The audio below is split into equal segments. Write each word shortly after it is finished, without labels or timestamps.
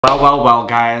Well,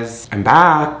 guys, I'm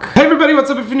back. Hey everybody,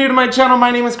 what's up? If you're new to my channel, my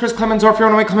name is Chris Klemens, or if you're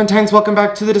one of my Clementines, welcome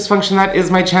back to the dysfunction that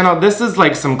is my channel. This is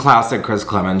like some classic Chris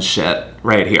Klemens shit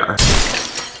right here.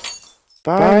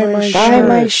 Buy my shirt. Buy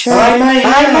my shirt. Buy my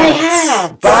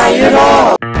hat. Buy it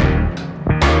all.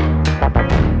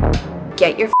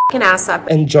 Get your f***ing ass up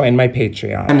and join my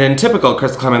Patreon. And in typical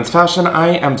Chris Klemens fashion, I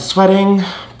am sweating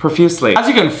profusely. As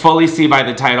you can fully see by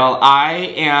the title,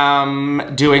 I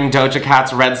am doing Doja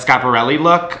Cat's red Schiaparelli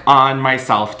look on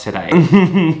myself today.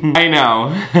 I know.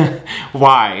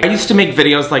 Why? I used to make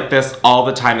videos like this all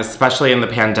the time, especially in the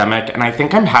pandemic, and I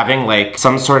think I'm having like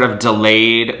some sort of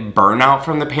delayed burnout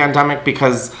from the pandemic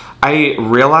because I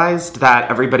realized that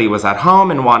everybody was at home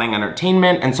and wanting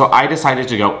entertainment, and so I decided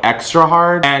to go extra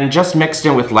hard, and just mixed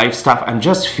in with life stuff, I'm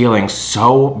just feeling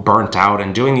so burnt out,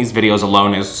 and doing these videos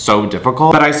alone is so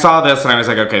difficult. But I saw this and I was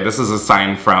like, okay, this is a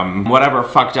sign from whatever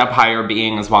fucked up higher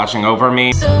being is watching over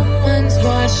me. Someone's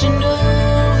watching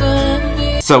over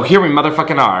me. So here we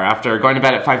motherfucking are, after going to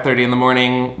bed at 5:30 in the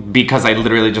morning because I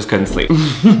literally just couldn't sleep.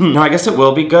 Now I guess it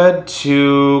will be good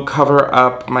to cover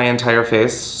up my entire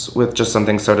face with just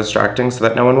something so distracting so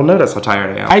that no one will notice how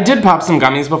tired I am. I did pop some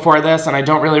gummies before this and I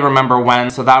don't really remember when,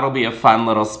 so that'll be a fun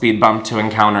little speed bump to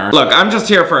encounter. Look, I'm just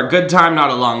here for a good time, not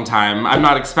a long time. I'm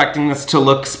not expecting this to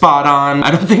look spot on.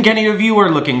 I don't think any of you are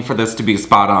looking for this to be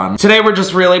spot on. Today we're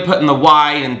just really putting the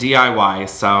Y in DIY,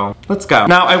 so let's go.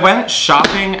 Now I went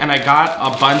shopping and I got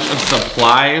a bunch of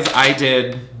supplies. I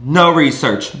did no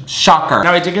research. Shocker.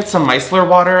 Now I did get some micellar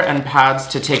water and pads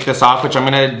to take this off, which I'm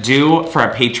gonna do for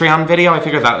a Patreon video. I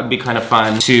figured that would be kind of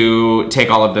fun to take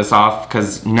all of this off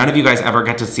because none of you guys ever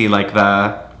get to see like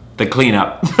the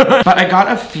cleanup. But I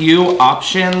got a few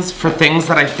options for things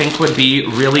that I think would be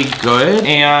really good,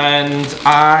 and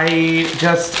I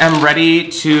just am ready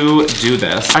to do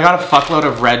this. I got a fuckload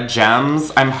of red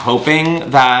gems. I'm hoping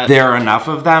that there are enough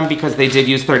of them because they did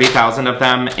use 30,000 of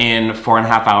them in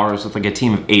 4.5 hours with like a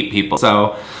team of 8 people.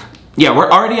 So yeah,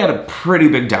 we're already at a pretty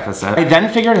big deficit. I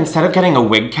then figured instead of getting a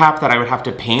wig cap that I would have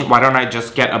to paint, why don't I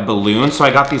just get a balloon? So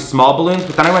I got these small balloons,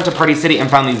 but then I went to Party City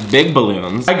and found these big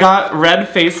balloons. I got red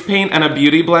face paint and a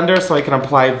beauty blender so I can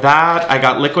apply that. I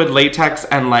got liquid latex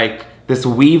and like this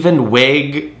weave and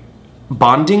wig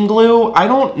bonding glue. I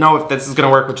don't know if this is gonna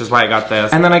work, which is why I got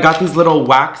this. And then I got these little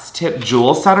wax tip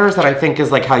jewel setters that I think is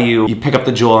like how you pick up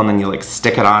the jewel and then you like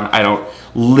stick it on. I don't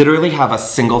literally have a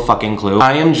single fucking clue.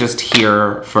 I am just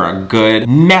here for a good,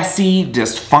 messy,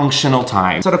 dysfunctional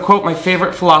time. So to quote my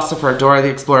favorite philosopher, Dora the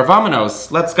Explorer,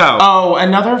 Vamonos, let's go. Oh,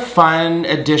 another fun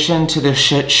addition to this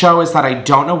shit show is that I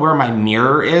don't know where my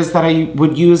mirror is that I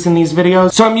would use in these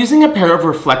videos. So I'm using a pair of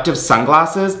reflective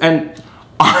sunglasses, and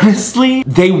honestly,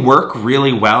 they work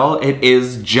really well. It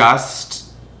is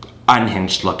just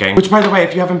unhinged looking. Which, by the way,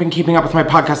 if you haven't been keeping up with my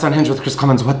podcast Unhinged with Chris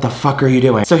Klemens, what the fuck are you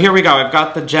doing? So here we go. I've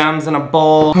got the gems in a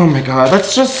bowl. Oh my god.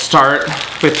 Let's just start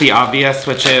with the obvious,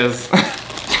 which is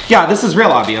yeah, this is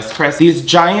real obvious, Chris. These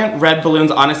giant red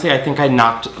balloons, honestly, I think I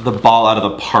knocked the ball out of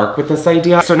the park with this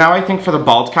idea. So now I think for the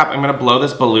bald cap, I'm gonna blow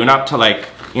this balloon up to like,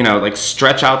 you know, like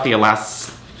stretch out the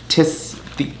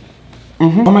elasticity.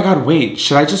 Oh my god, wait,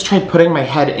 should I just try putting my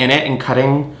head in it and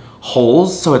cutting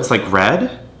holes so it's like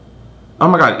red? Oh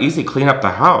my god, easy, clean up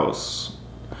the house.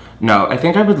 No, I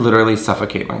think I would literally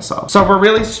suffocate myself. So we're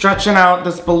really stretching out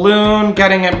this balloon,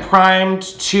 getting it primed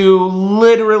to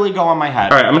literally go on my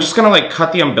head. All right, I'm just gonna like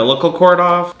cut the umbilical cord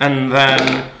off and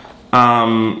then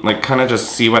like kind of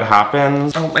just see what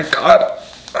happens. Oh my god.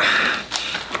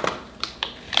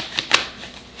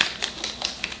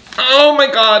 Oh my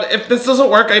god, if this doesn't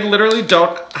work, I literally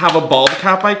don't have a bald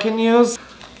cap I can use.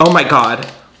 Oh my god.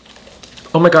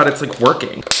 Oh my god, it's like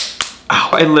working. Ow,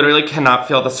 I literally cannot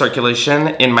feel the circulation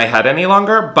in my head any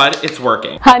longer, but it's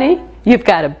working. Honey, you've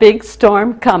got a big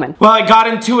storm coming. Well, I got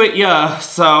into it, yeah,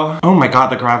 so. Oh my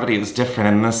god, the gravity is different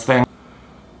in this thing.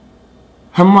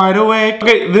 I'm wide awake.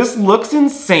 Okay, this looks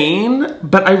insane,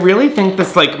 but I really think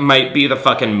this like might be the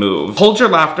fucking move. Hold your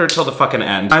laughter till the fucking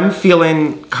end. I'm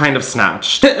feeling kind of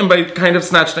snatched. And by kind of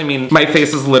snatched, I mean my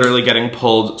face is literally getting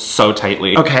pulled so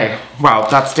tightly. Okay, wow,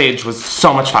 that stage was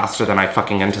so much faster than I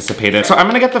fucking anticipated. So I'm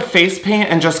gonna get the face paint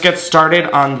and just get started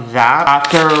on that.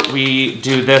 After we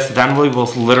do this, then we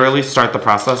will literally start the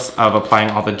process of applying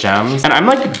all the gems. And I'm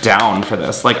like down for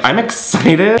this. Like I'm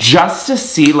excited just to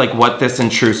see like what this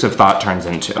intrusive thought turns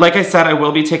into. Like I said, I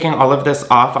will be taking all of this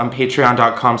off on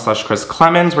patreon.com/Chris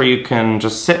Klemens, where you can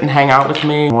just sit and hang out with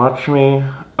me, watch me.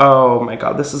 Oh my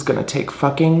god, this is gonna take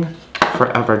fucking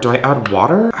forever. Do I add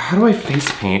water? How do I face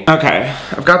paint? Okay,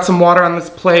 I've got some water on this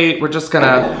plate. We're just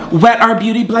gonna wet our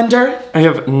beauty blender. I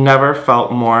have never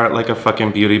felt more like a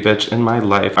fucking beauty bitch in my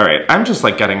life. All right, I'm just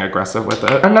like getting aggressive with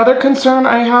it. Another concern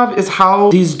I have is how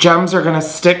these gems are gonna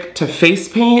stick to face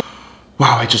paint.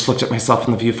 Wow, I just looked at myself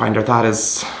in the viewfinder. That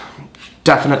is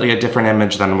definitely a different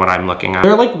image than what I'm looking at.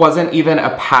 There like wasn't even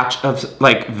a patch of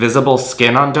like visible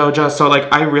skin on Doja, so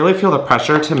like I really feel the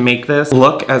pressure to make this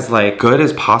look as like good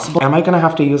as possible. Am I gonna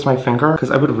have to use my finger?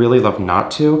 Because I would really love not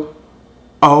to.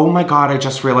 Oh my god, I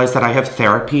just realized that I have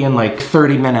therapy in like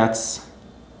 30 minutes.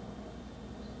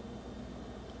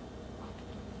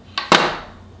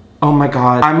 Oh my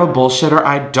god, I'm a bullshitter.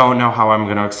 I don't know how I'm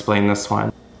gonna explain this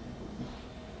one.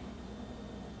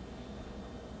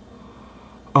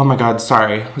 Oh my god,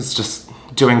 sorry. I was just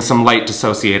doing some light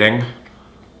dissociating.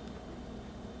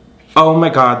 Oh my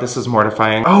god, this is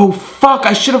mortifying. Oh fuck,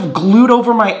 I should have glued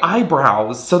over my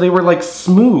eyebrows so they were like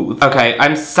smooth. Okay,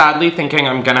 I'm sadly thinking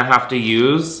I'm gonna have to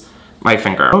use my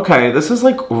finger. Okay, this is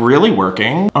like really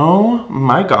working. Oh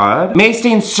my god. May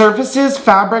stain surfaces,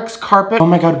 fabrics, carpet. Oh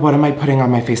my god, what am I putting on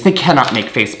my face? They cannot make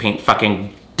face paint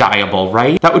fucking dyeable,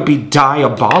 right? That would be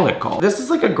diabolical. This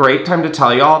is like a great time to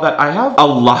tell y'all that I have a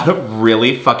lot of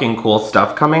really fucking cool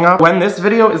stuff coming up. When this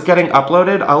video is getting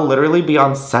uploaded, I'll literally be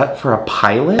on set for a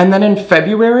pilot. And then in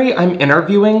February, I'm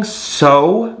interviewing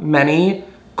so many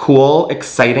cool,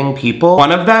 exciting people.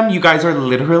 One of them, you guys are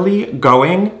literally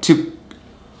going to...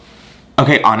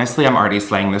 Okay, honestly, I'm already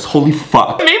slaying this. Holy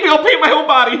fuck. Maybe I'll paint my whole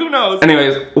body, who knows?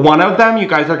 Anyways, one of them you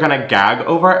guys are gonna gag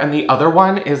over, and the other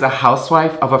one is a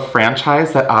housewife of a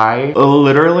franchise that I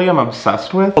literally am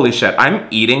obsessed with. Holy shit, I'm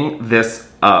eating this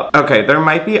up. Okay, there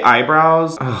might be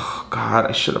eyebrows. Oh god,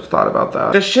 I should have thought about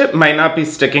that. This shit might not be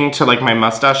sticking to like my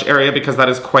mustache area because that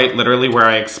is quite literally where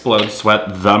I explode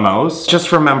sweat the most.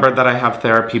 Just remember that I have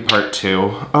therapy part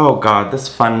 2. Oh god, this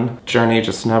fun journey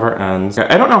just never ends.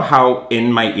 I don't know how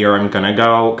in my ear I'm gonna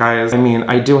go, guys. I mean,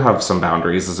 I do have some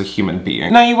boundaries as a human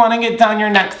being. Now you wanna get down your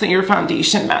neck so your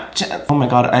foundation matches. Oh my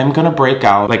god, I'm gonna break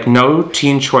out. Like no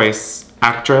teen choice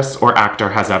actress or actor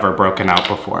has ever broken out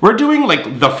before. We're doing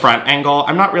like the front angle.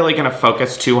 I'm not really gonna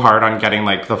focus too hard on getting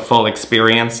like the full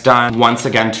experience done. Once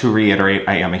again, to reiterate,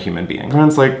 I am a human being.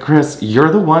 Everyone's like, Chris,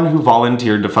 you're the one who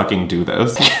volunteered to fucking do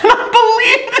this. I cannot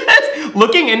believe this.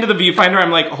 Looking into the viewfinder, I'm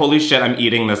like, holy shit, I'm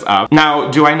eating this up. Now,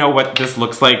 do I know what this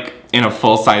looks like in a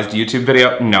full-sized YouTube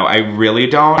video? No, I really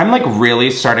don't. I'm like really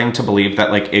starting to believe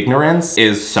that like ignorance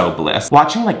is so bliss.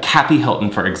 Watching like Kathy Hilton,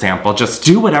 for example, just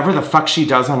do whatever the fuck she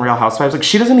does on Real Housewives. Like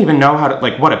she doesn't even know how to,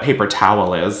 like what a paper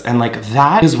towel is. And like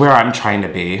that is where I'm trying to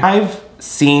be. I've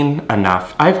seen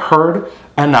enough. I've heard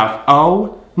enough.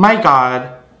 Oh my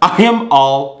god. I am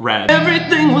all red.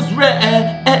 Everything was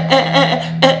red.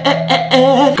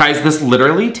 Guys, this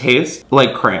literally tastes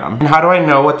like crayon. And how do I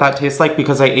know what that tastes like?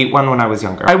 Because I ate one when I was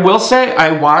younger. I will say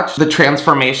I watched the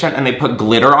transformation and they put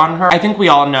glitter on her. I think we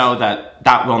all know that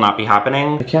that will not be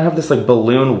happening. I can't have this like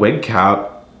balloon wig cap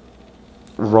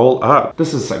roll up.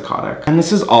 This is psychotic. And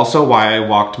this is also why I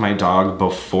walked my dog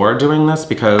before doing this,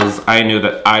 because I knew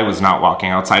that I was not walking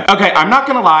outside. Okay, I'm not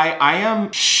gonna lie, I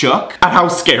am shook at how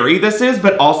scary this is,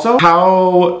 but also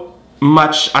how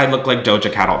much I look like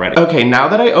Doja Cat already. Okay, now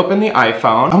that I open the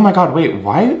iPhone, oh my god, wait,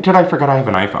 why did I forget I have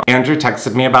an iPhone? Andrew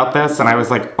texted me about this and I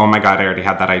was like, oh my god, I already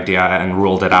had that idea and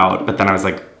ruled it out. But then I was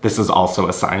like, this is also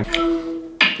a sign.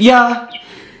 Yeah.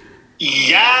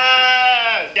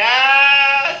 Yes!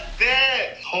 Yes,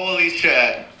 bitch! Holy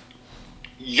shit.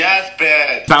 Yes,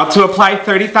 bitch! About to apply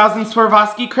 30,000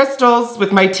 Swarovski crystals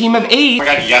with my team of 8. Oh my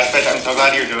god, yes, bitch, I'm so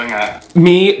glad you're doing it.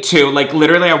 Me too. Like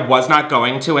literally I was not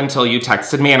going to until you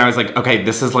texted me and I was like, okay,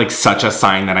 this is like such a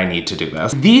sign that I need to do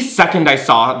this. The second I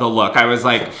saw the look, I was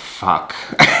like, fuck.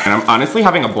 And I'm honestly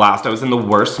having a blast. I was in the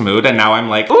worst mood and now I'm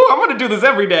like, oh, I'm gonna do this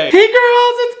every day. Hey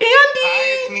girls, it's Andy!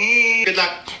 Hi, it's me. Good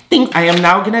luck. Thanks. I am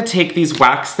now gonna take these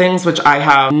wax things, which I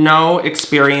have no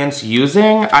experience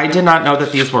using. I did not know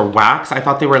that these were wax. I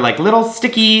thought they were like little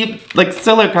sticky, like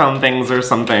silicone things or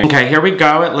something. Okay, here we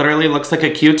go. It literally looks like a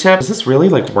Q-tip. Does this really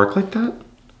like work like that?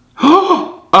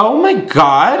 Oh my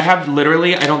god. I have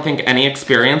literally, I don't think any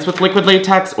experience with liquid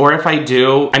latex, or if I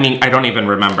do, I mean, I don't even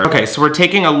remember. Okay, so we're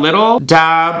taking a little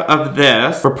dab of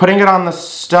this. We're putting it on the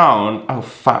stone. Oh,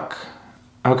 fuck.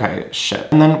 Okay,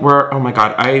 shit. And then we're, oh my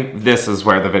god, this is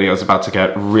where the video is about to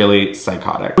get really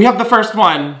psychotic. We have the first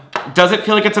one. Does it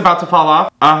feel like it's about to fall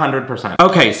off? 100%.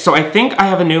 Okay, so I think I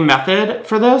have a new method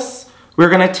for this.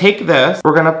 We're gonna take this,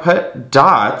 we're gonna put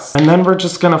dots, and then we're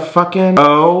just gonna fucking,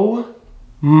 oh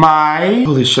my,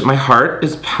 holy shit, my heart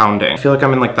is pounding. I feel like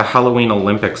I'm in like the Halloween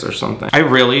Olympics or something.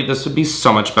 This would be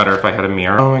so much better if I had a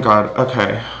mirror. Oh my god,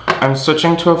 okay. I'm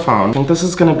switching to a phone. I think this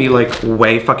is gonna be like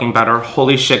way fucking better.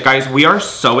 Holy shit, guys, we are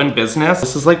so in business.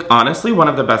 This is like honestly one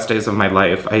of the best days of my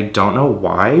life. I don't know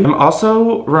why. I'm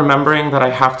also remembering that I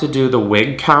have to do the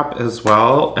wig cap as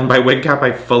well. And by wig cap,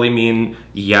 I fully mean,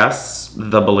 yes,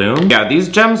 the balloon. Yeah, these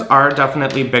gems are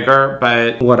definitely bigger,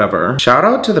 but whatever. Shout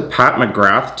out to the Pat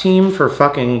McGrath team for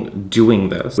fucking doing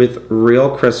this with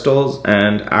real crystals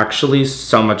and actually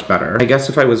so much better. I guess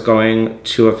if I was going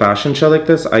to a fashion show like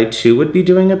this, I too would be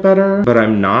doing it better, but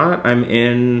I'm not. I'm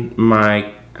in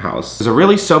my house. It's a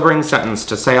really sobering sentence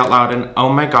to say out loud, and oh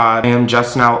my god, I am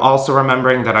just now also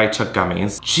remembering that I took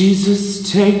gummies.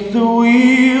 Jesus, take the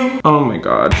wheel. Oh my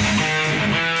god.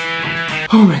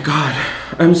 Oh my god.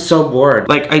 I'm so bored.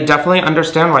 Like, I definitely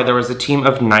understand why there was a team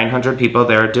of 900 people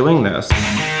there doing this.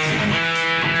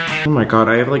 Oh my god,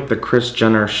 I have like the Kris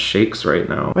Jenner shakes right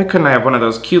now. Why couldn't I have one of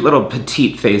those cute little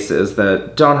petite faces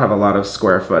that don't have a lot of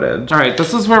square footage? Alright,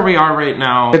 this is where we are right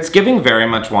now. It's giving very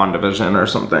much WandaVision or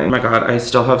something. Oh my god, I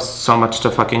still have so much to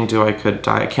fucking do. I could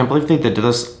die. I can't believe they did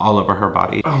this all over her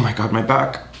body. Oh my god, my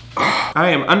back.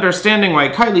 I am understanding why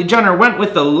Kylie Jenner went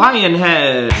with the lion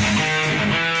head.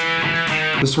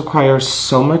 This requires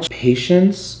so much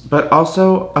patience, but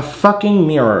also a fucking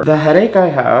mirror. The headache I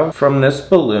have from this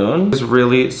balloon is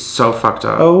really so fucked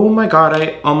up. Oh my god,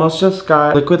 I almost just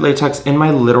got liquid latex in my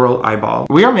literal eyeball.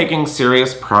 We are making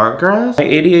serious progress. My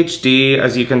ADHD,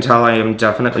 as you can tell, I am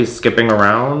definitely skipping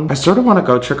around. I sort of want to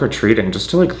go trick-or-treating just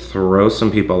to like throw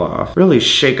some people off. Really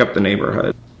shake up the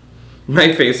neighborhood.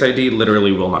 My Face ID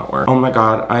literally will not work. Oh my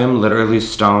god, I am literally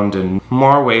stoned in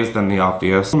more ways than the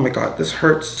obvious. Oh my god, this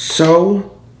hurts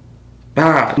so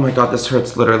bad. Oh my god, this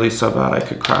hurts literally so bad I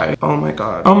could cry. Oh my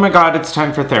god. Oh my god, it's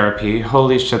time for therapy.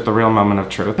 Holy shit, the real moment of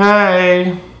truth.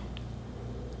 Hey!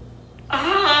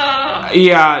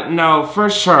 Yeah, no, for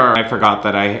sure. I forgot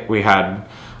that we had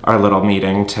our little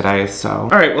meeting today, so. All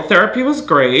right, well, therapy was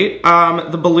great.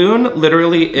 The balloon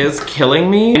literally is killing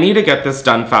me. I need to get this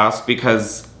done fast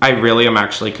because I really am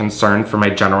actually concerned for my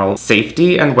general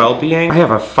safety and well-being. I have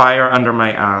a fire under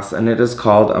my ass and it is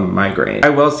called a migraine. I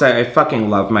will say I fucking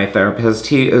love my therapist.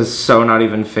 He is so not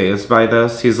even fazed by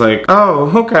this. He's like,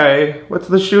 oh, okay, what's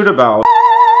the shoot about?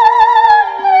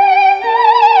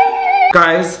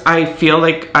 Guys, I feel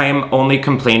like I'm only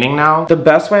complaining now. The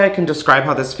best way I can describe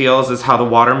how this feels is how the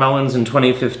watermelons in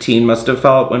 2015 must have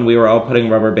felt when we were all putting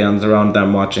rubber bands around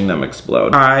them watching them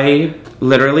explode. I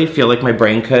literally feel like my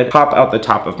brain could pop out the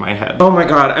top of my head. Oh my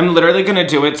god, I'm literally gonna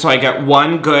do it so I get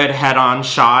one good head-on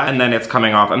shot and then it's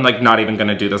coming off. I'm like not even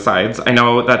gonna do the sides. I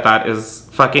know that that is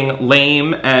fucking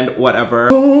lame and whatever.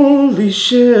 Holy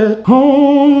shit,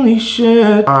 holy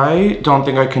shit. I don't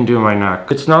think I can do my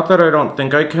neck. It's not that I don't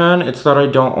think I can, it's that I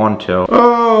don't want to.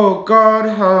 Oh, God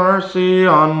have mercy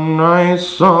on my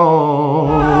soul.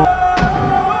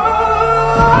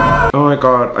 Oh my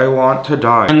god, I want to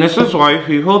die. And this is why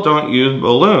people don't use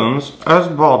balloons as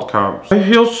bald caps. I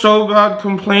feel so bad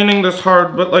complaining this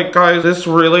hard, but like guys, this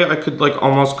really, I could like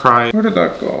almost cry. Where did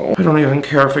that go? I don't even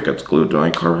care if it gets glued to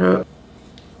my carpet.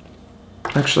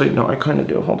 Actually, no, I kind of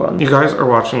do. Hold on. You guys are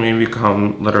watching me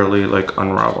become literally like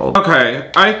unraveled. Okay,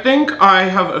 I think I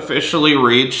have officially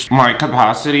reached my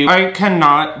capacity. I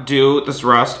cannot do this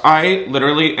rest. I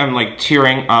literally am like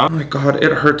tearing up. Oh my god,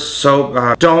 it hurts so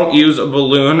bad. Don't use a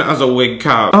balloon as a wig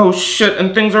cap. Oh shit,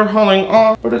 and things are falling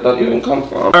off. Where did that even come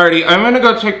from? Alrighty, I'm gonna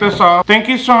go take this off. Thank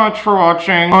you so much for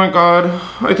watching. Oh my god,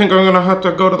 I think I'm gonna have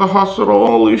to go to the hospital.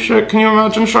 Holy shit, can you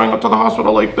imagine showing up to the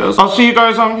hospital like this? I'll see you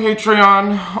guys on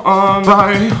Patreon. Bye.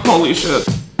 Holy shit.